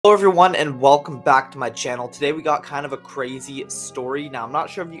Hello everyone and welcome back to my channel. Today we got kind of a crazy story. Now I'm not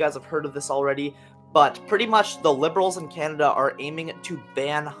sure if you guys have heard of this already, but pretty much the Liberals in Canada are aiming to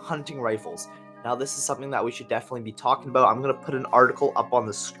ban hunting rifles. Now this is something that we should definitely be talking about. I'm going to put an article up on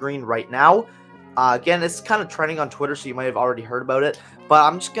the screen right now. Again, it's kind of trending on Twitter, so you might have already heard about it, but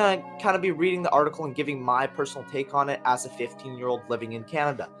I'm just going to kind of be reading the article and giving my personal take on it as a 15-year-old living in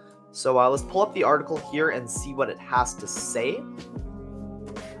Canada. So let's pull up the article here and see what it has to say.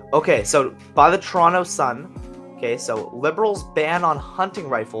 Okay, so by the Toronto Sun, okay, so Liberals' ban on hunting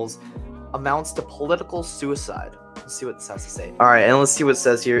rifles amounts to political suicide. Let's see what this has to say. All right, and let's see what it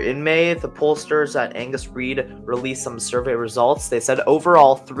says here. In May, the pollsters at Angus Reid released some survey results. They said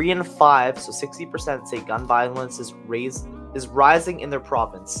overall 3 in 5, so 60% say gun violence is rising in their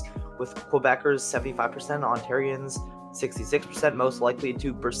province, with Quebecers 75%, Ontarians 66% most likely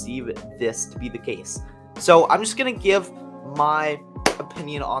to perceive this to be the case. So I'm just gonna give my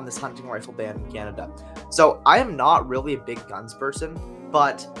opinion on this hunting rifle ban in Canada. So I am not really a big guns person,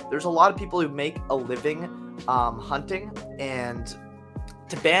 but there's a lot of people who make a living hunting, and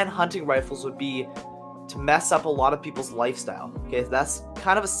to ban hunting rifles would be to mess up a lot of people's lifestyle. Okay, that's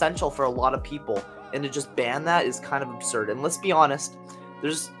kind of essential for a lot of people, and to just ban that is kind of absurd. And let's be honest,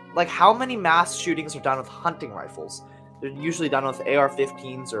 there's like, how many mass shootings are done with hunting rifles? They're usually done with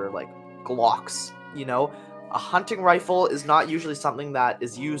AR-15s or like Glocks, you know. A hunting rifle is not usually something that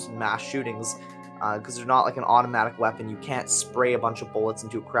is used in mass shootings because they're not like an automatic weapon. You can't spray a bunch of bullets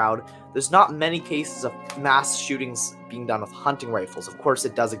into a crowd. There's not many cases of mass shootings being done with hunting rifles. Of course,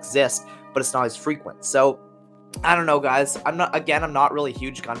 it does exist, but it's not as frequent. So, I don't know, guys. I'm not really a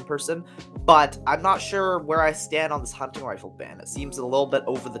huge gun person, but I'm not sure where I stand on this hunting rifle ban. It seems a little bit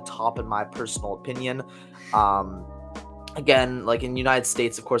over the top in my personal opinion. Again, like in the United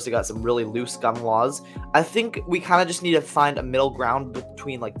States, of course, they got some really loose gun laws. I think we kind of just need to find a middle ground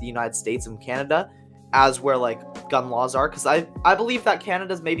between like the United States and Canada as where like gun laws are, because I believe that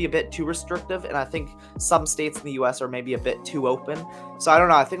Canada's maybe a bit too restrictive, and I think some states in the US are maybe a bit too open. So I don't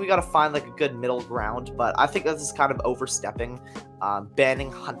know, I think we got to find like a good middle ground, but I think this is kind of overstepping.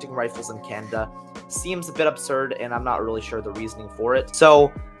 Banning hunting rifles in Canada seems a bit absurd, and I'm not really sure the reasoning for it.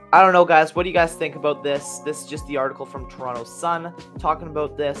 So I don't know, guys. What do you guys think about this? This is just the article from Toronto Sun talking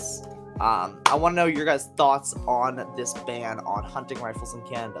about this. I want to know your guys' thoughts on this ban on hunting rifles in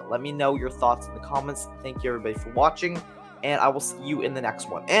Canada. Let me know your thoughts in the comments. Thank you, everybody, for watching, and I will see you in the next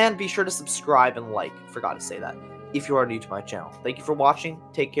one. And be sure to subscribe and like. Forgot to say that if you are new to my channel. Thank you for watching.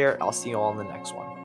 Take care. I'll see you all in the next one.